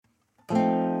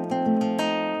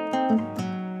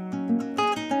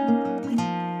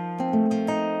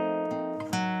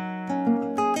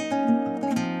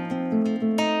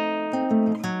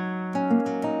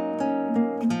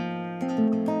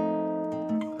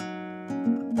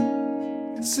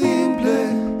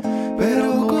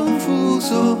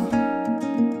confuso,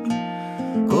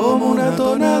 como una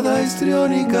tonada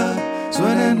histriónica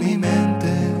suena en mi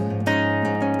mente.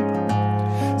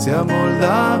 Se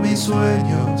amolda a mis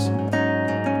sueños,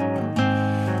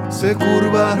 se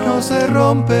curva, no se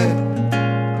rompe.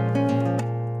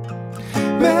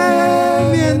 Me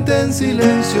miente en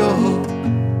silencio,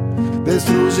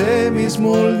 destruye mis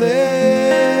moldes.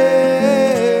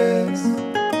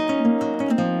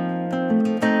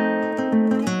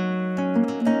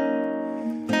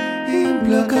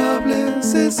 Implacable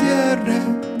se cierne,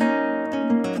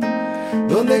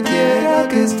 donde quiera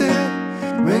que esté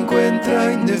me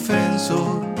encuentra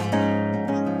indefenso.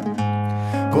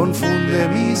 Confunde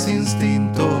mis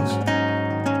instintos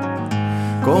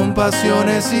con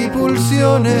pasiones y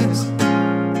pulsiones.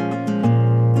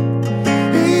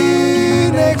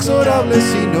 Inexorable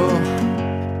si no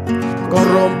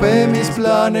corrompe mis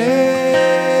planes.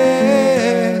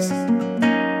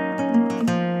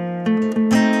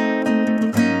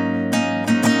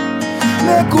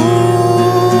 Me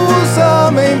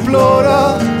acusa, me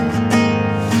implora,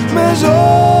 me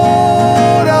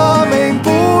llora, me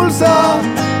impulsa,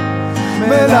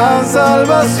 me lanza al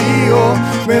vacío,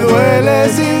 me duele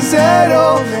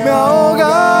sincero, me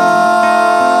ahoga.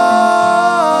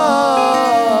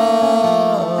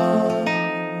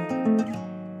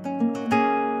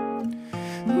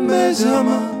 Me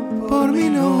llama por mi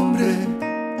nombre,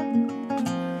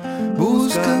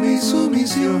 busca mi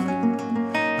sumisión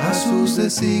a sus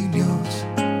designios.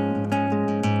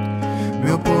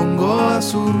 Me opongo a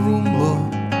su rumbo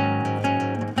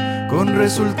con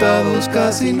resultados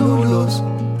casi nulos.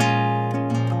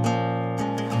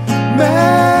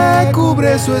 Me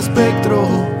cubre su espectro,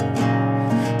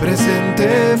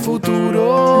 presente,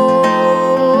 futuro.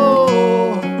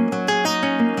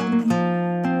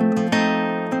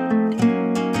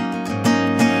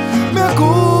 Me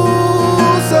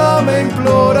acusa, me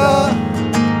implora,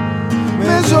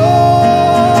 me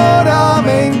llora,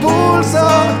 me impulsa,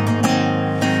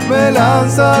 me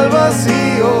lanza al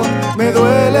vacío, me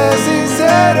duele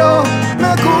sincero, me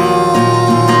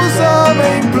acusa, me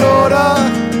implora,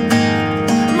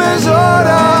 me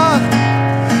llora,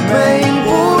 me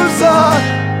impulsa,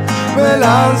 me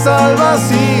lanza al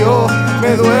vacío,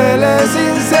 me duele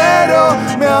sincero,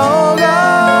 me ahoga.